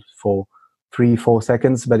hold for 3-4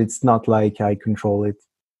 seconds, but it's not like I control it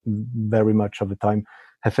very much of the time.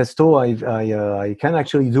 Hefesto, I can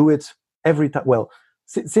actually do it every time. Well,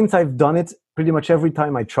 since I've done it pretty much every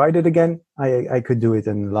time I tried it again, I could do it.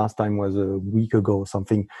 And last time was a week ago or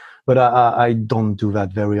something. But I don't do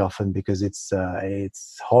that very often, because it's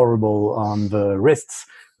horrible on the wrists.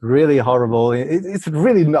 Really horrible. It's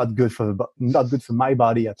really not good for my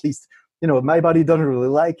body, at least. my body doesn't really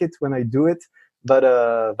like it when I do it, but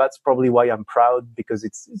that's probably why I'm proud, because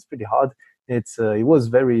it's pretty hard. It was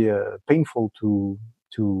very painful to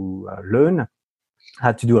learn. I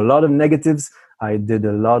had to do a lot of negatives. I did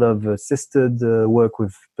a lot of assisted work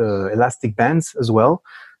with elastic bands as well.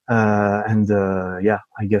 I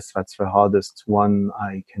guess that's the hardest one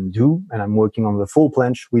I can do. And I'm working on the full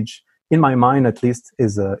planche, which in my mind, at least,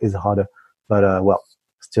 is harder. But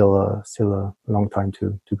still a long time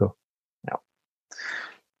to go. Yeah.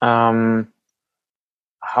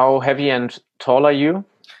 How heavy and tall are you?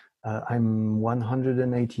 I'm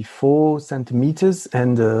 184 centimeters,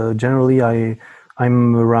 and generally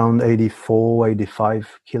I'm around 84,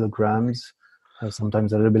 85 kilograms.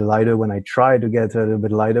 Sometimes a little bit lighter when I try to get a little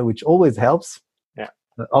bit lighter, which always helps. Yeah,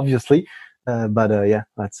 obviously.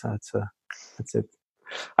 That's it.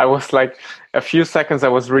 I was like, a few seconds I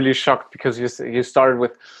was really shocked, because you started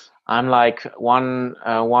with, I'm like one,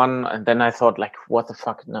 and then I thought, like, what the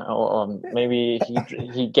fuck? No, maybe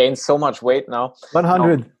he gained so much weight now.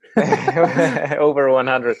 100. No. Over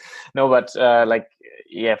 100. No, but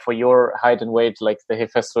for your height and weight, like the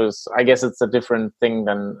Hephaestus, I guess it's a different thing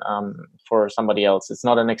than for somebody else. It's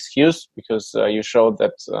not an excuse, because you showed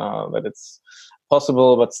that it's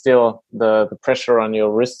possible, but still the pressure on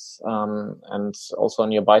your wrists and also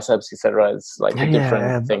on your biceps, etc., is like a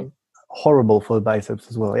different thing. Horrible for biceps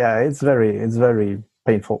as well. Yeah, it's very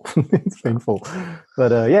painful. It's painful,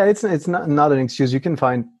 but it's not an excuse. You can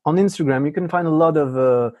find on Instagram, you can find a lot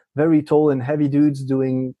of very tall and heavy dudes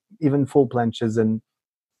doing even full planches and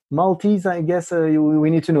multis. I guess we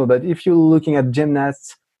need to know. But if you're looking at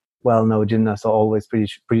gymnasts, well, no, gymnasts are always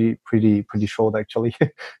pretty short. Actually,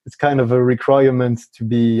 it's kind of a requirement to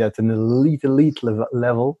be at an elite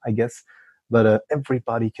level, I guess. But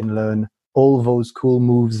everybody can learn all those cool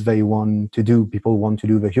moves they want to do. People want to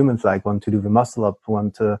do the human flag, want to do the muscle up,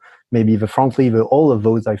 want to maybe the front lever. All of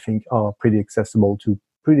those, I think, are pretty accessible to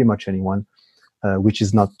pretty much anyone, which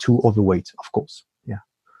is not too overweight, of course. Yeah.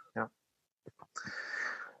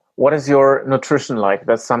 What is your nutrition like?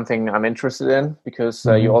 That's something I'm interested in, because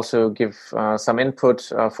you also give some input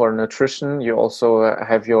for nutrition. You also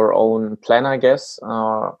have your own plan, I guess.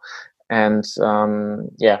 I'm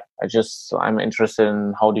interested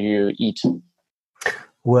in, how do you eat?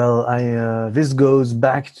 Well, this goes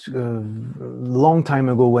back to a long time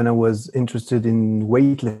ago when I was interested in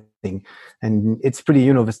weightlifting, and it's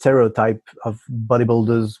pretty, the stereotype of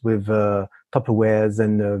bodybuilders with Tupperwares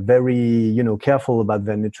and very, careful about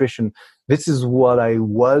their nutrition. This is what I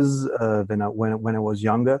was when I was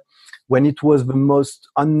younger, when it was the most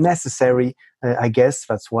unnecessary. I guess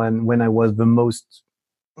that's when I was the most,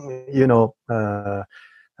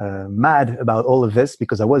 mad about all of this,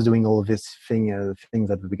 because I was doing all of these things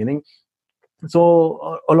at the beginning.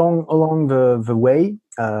 So along the way,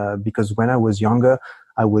 because when I was younger,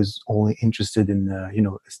 I was only interested in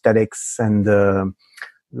aesthetics and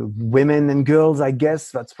women and girls. I guess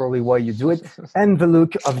that's probably why you do it, and the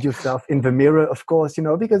look of yourself in the mirror, of course.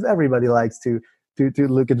 Because everybody likes to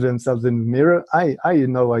look at themselves in the mirror. I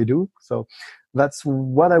know I do. So that's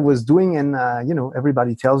what I was doing, and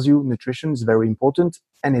everybody tells you nutrition is very important,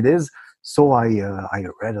 and it is. So I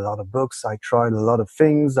read a lot of books. I tried a lot of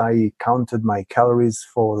things. I counted my calories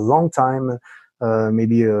for a long time,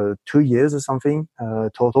 maybe 2 years or something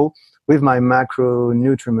total, with my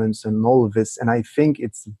macronutrients and all of this. And I think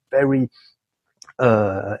it's a very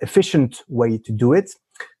efficient way to do it,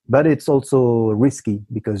 but it's also risky,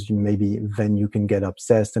 because maybe then you can get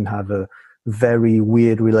obsessed and have a very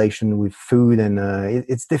weird relation with food, and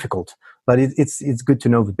it's difficult. But it's good to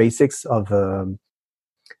know the basics of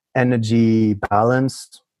energy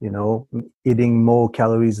balance. Eating more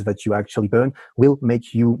calories that you actually burn will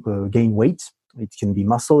make you gain weight. It can be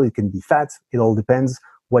muscle, it can be fat. It all depends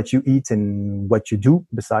what you eat and what you do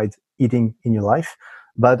besides eating in your life.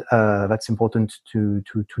 But that's important to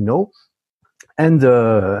know. And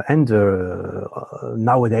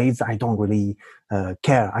nowadays, I don't really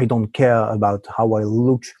care. I don't care about how I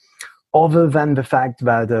look, other than the fact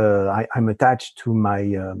that I'm attached to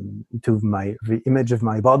the image of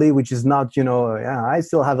my body, which is not, I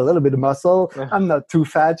still have a little bit of muscle. I'm not too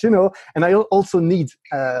fat, and I also need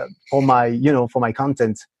for my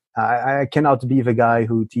content. I cannot be the guy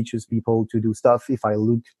who teaches people to do stuff if I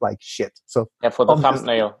look like shit. So for the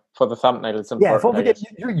thumbnail, it's important.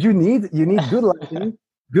 You need good lighting,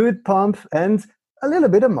 good pump, and a little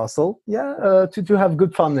bit of muscle, to have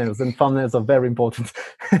good thumbnails, and thumbnails are very important,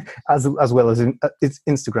 as well as it's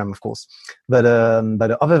Instagram, of course. But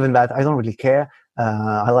other than that, I don't really care.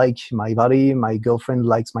 I like my body. My girlfriend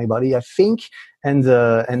likes my body, I think, and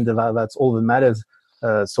that's all that matters.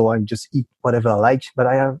 so I just eat whatever I like. But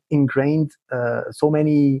I have ingrained so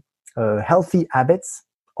many healthy habits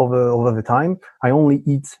over the time. I only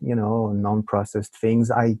eat, non-processed things.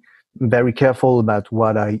 I'm very careful about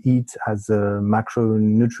what I eat as a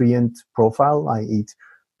macronutrient profile. I eat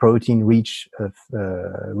protein-rich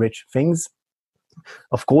rich things,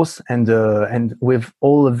 of course, and with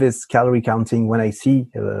all of this calorie counting, when I see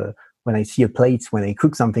a plate, when I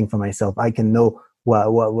cook something for myself, I can know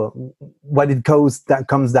what it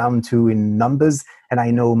comes down to in numbers, and I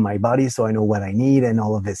know my body, so I know what I need and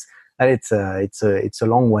all of this. And it's a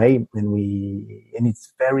long way, and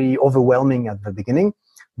it's very overwhelming at the beginning,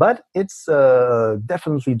 but it's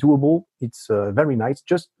definitely doable. It's very nice.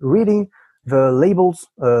 Just reading the labels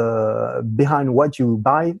behind what you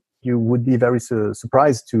buy, you would be very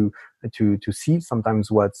surprised to see sometimes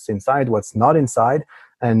what's inside, what's not inside,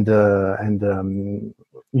 and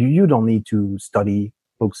you don't need to study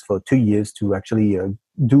books for 2 years to actually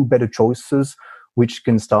do better choices, which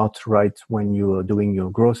can start right when you're doing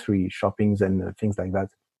your grocery shoppings and things like that.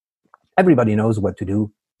 Everybody knows what to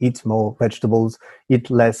do. Eat more vegetables, eat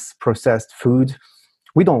less processed food.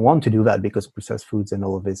 We don't want to do that because processed foods and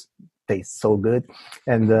all of this tastes so good.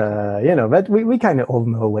 And, but we kind of all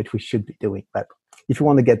know what we should be doing. But if you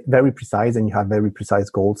want to get very precise and you have very precise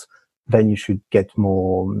goals, then you should get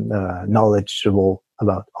more knowledgeable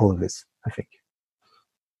about all of this, I think.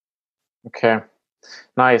 Okay,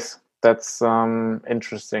 nice. That's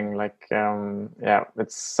interesting. Like,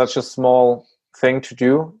 it's such a small thing to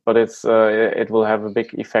do, but it will have a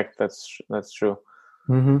big effect. That's true.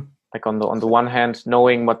 Mm-hmm. Like on the one hand,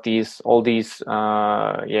 knowing what all these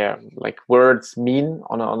like words mean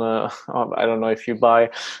on a I don't know if you buy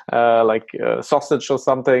sausage or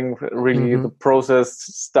something, really the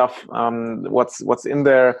processed stuff, what's in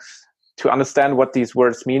there, to understand what these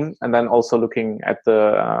words mean, and then also looking at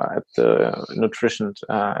the nutrition,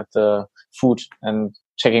 at the food, and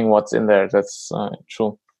checking what's in there. That's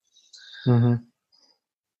true. Mm-hmm.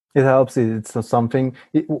 It helps. It's something.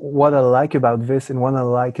 What I like about this, and what I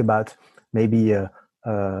like about maybe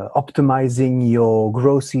optimizing your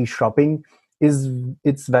grocery shopping, is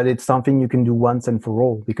it's something you can do once and for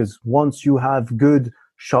all. Because once you have good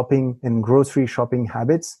shopping and grocery shopping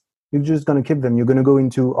habits, you're just going to keep them. You're going to go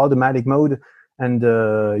into automatic mode, and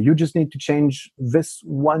you just need to change this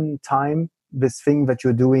one time, this thing that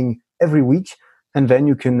you're doing every week. And then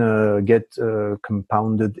you can get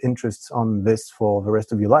compounded interests on this for the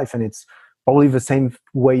rest of your life. And it's probably the same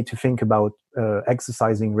way to think about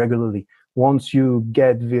exercising regularly. Once you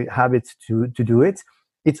get the habit to do it,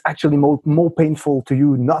 it's actually more painful to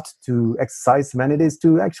you not to exercise than it is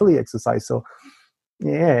to actually exercise. So,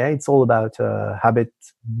 yeah, it's all about habit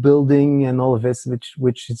building and all of this,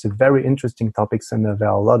 which is a very interesting topics. And there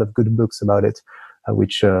are a lot of good books about it,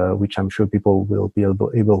 which I'm sure people will be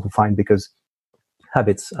able to find, because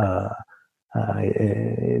habits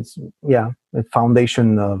is the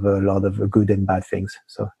foundation of a lot of good and bad things.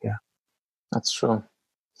 So yeah, that's true.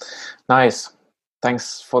 Nice.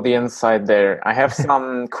 Thanks for the insight there. I have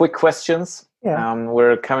some quick questions. Yeah.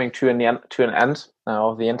 We're coming to an end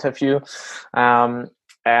of the interview,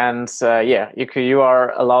 you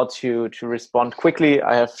are allowed to respond quickly.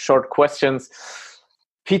 I have short questions.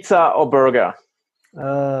 Pizza or burger?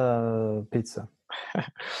 Pizza.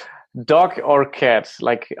 Dog or cat?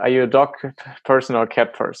 Like, are you a dog person or a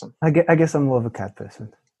cat person? I guess I'm more of a cat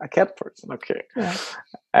person. A cat person, okay.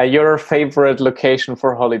 Yeah. Your favorite location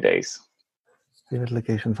for holidays? Favorite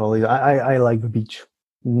location for holidays? I like the beach,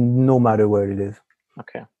 no matter where it is.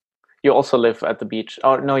 Okay. You also live at the beach?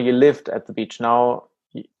 Oh, no, you lived at the beach. Now?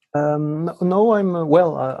 No, I'm...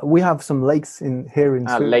 we have some lakes here in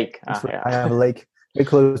Sweden. Lake. Yeah. I have a lake very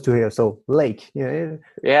close to here, so lake. Yeah.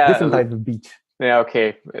 Different type of beach. Yeah,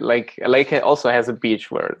 okay. Like a lake also has a beach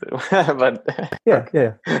where, but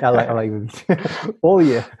yeah. I like the beach. Oh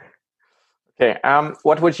yeah. Okay.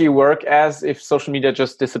 What would you work as if social media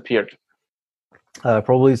just disappeared?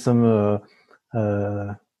 Probably some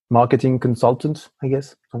marketing consultant, I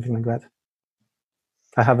guess, something like that.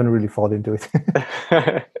 I haven't really thought into it.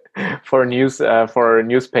 For news, for a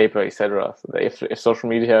newspaper, etc. So if social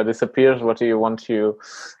media disappears, what do you want to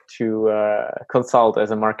consult as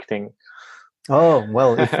a marketing? Oh,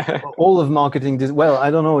 well, if all of marketing,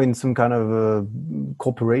 I don't know, in some kind of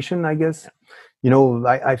corporation, I guess.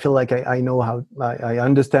 I feel like I know how, I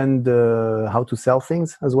understand how to sell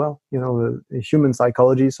things as well, human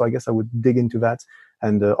psychology. So I guess I would dig into that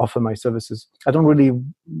and offer my services. I don't really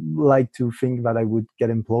like to think that I would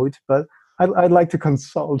get employed, but I'd like to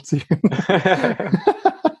consult. If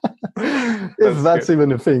that's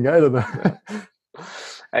even a thing, I don't know.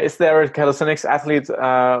 Is there a calisthenics athlete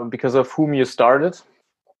because of whom you started?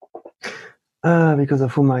 Because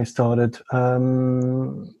of whom I started.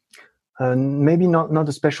 Maybe not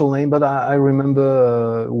a special name, but I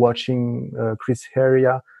remember watching Chris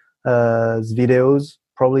Heria's videos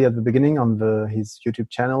probably at the beginning on his YouTube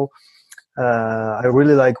channel. I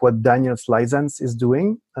really like what Daniel Slizans is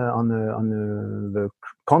doing on the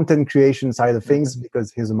content creation side of things,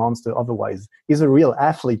 because he's a monster. Otherwise, he's a real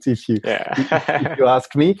athlete, if you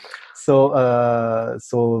ask me. So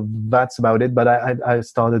that's about it. But I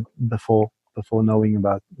started before knowing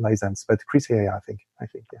about Lizans. But Chris Heria, I think,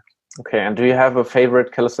 yeah. Okay, and do you have a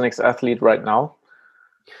favorite calisthenics athlete right now?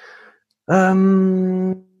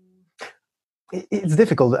 It's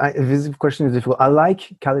difficult. This question is difficult. I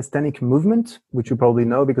like calisthenic movement, which you probably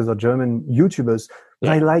know because they're German YouTubers.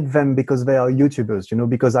 But I like them because they are YouTubers,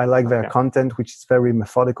 because I like their content, which is very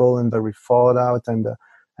methodical and very thought out.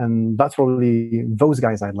 And that's probably those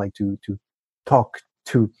guys I'd like to talk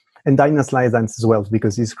to. And Daniel Slizans as well,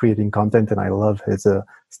 because he's creating content and I love his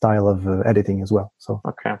style of editing as well. So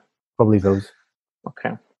probably those.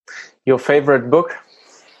 Okay. Your favorite book?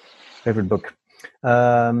 Favorite book.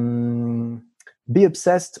 Be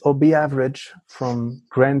Obsessed or Be Average from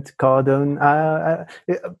Grant Cardone.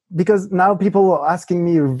 Because now people are asking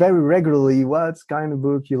me very regularly what kind of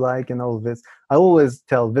book you like and all of this. I always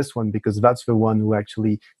tell this one because that's the one who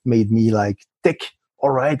actually made me tick. All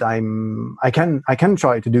right, I can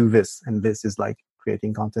try to do this, and this is like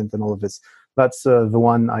creating content and all of this. That's the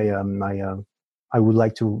one I would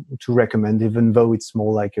like to recommend, even though it's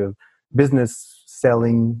more like a business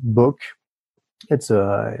selling book. It's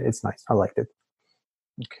nice. I liked it.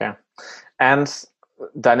 Okay. And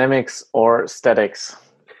dynamics or statics?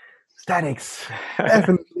 Statics,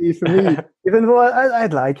 definitely for me. Even though I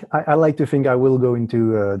like to think I will go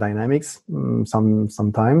into dynamics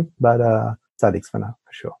sometime, but statics for now,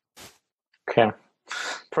 for sure. Okay,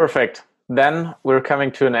 perfect. Then we're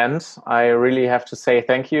coming to an end. I really have to say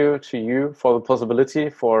thank you to you for the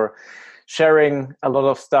possibility for sharing a lot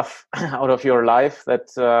of stuff out of your life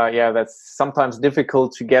that's sometimes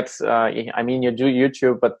difficult to get. I mean, you do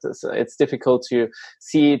YouTube, but it's difficult to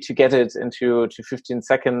get it into 15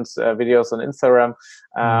 seconds videos on Instagram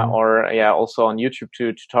or also on YouTube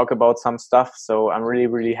to talk about some stuff. So I'm really,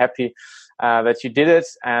 really happy that you did it.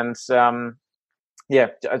 And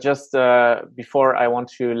just before I want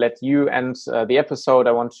to let you end the episode,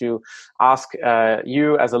 I want to ask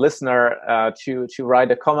you as a listener to write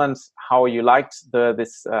a comment how you liked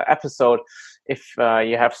this episode. If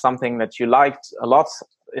you have something that you liked a lot,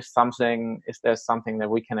 if there's something that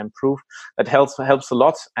we can improve, that helps a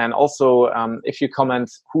lot. And also if you comment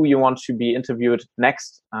who you want to be interviewed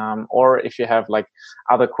next, or if you have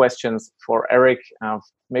other questions for Eric,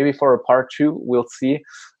 maybe for a part 2, we'll see.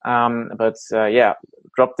 But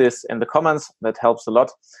drop this in the comments. That helps a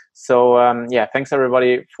lot. So thanks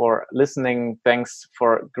everybody for listening. Thanks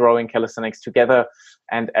for growing calisthenics together.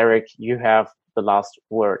 And Eric, you have the last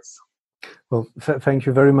words. Well, thank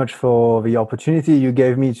you very much for the opportunity you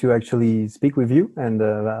gave me to actually speak with you, and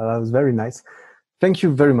that was very nice. Thank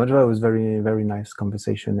you very much. That was very, very nice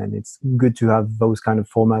conversation, and it's good to have those kind of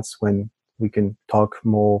formats when we can talk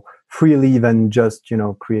more freely than just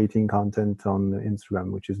creating content on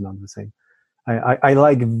Instagram, which is not the same. I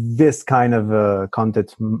like this kind of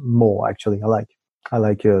content more. Actually, I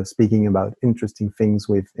like speaking about interesting things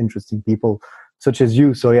with interesting people such as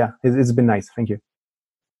you. So yeah, it's been nice. Thank you.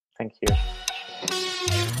 Thank you.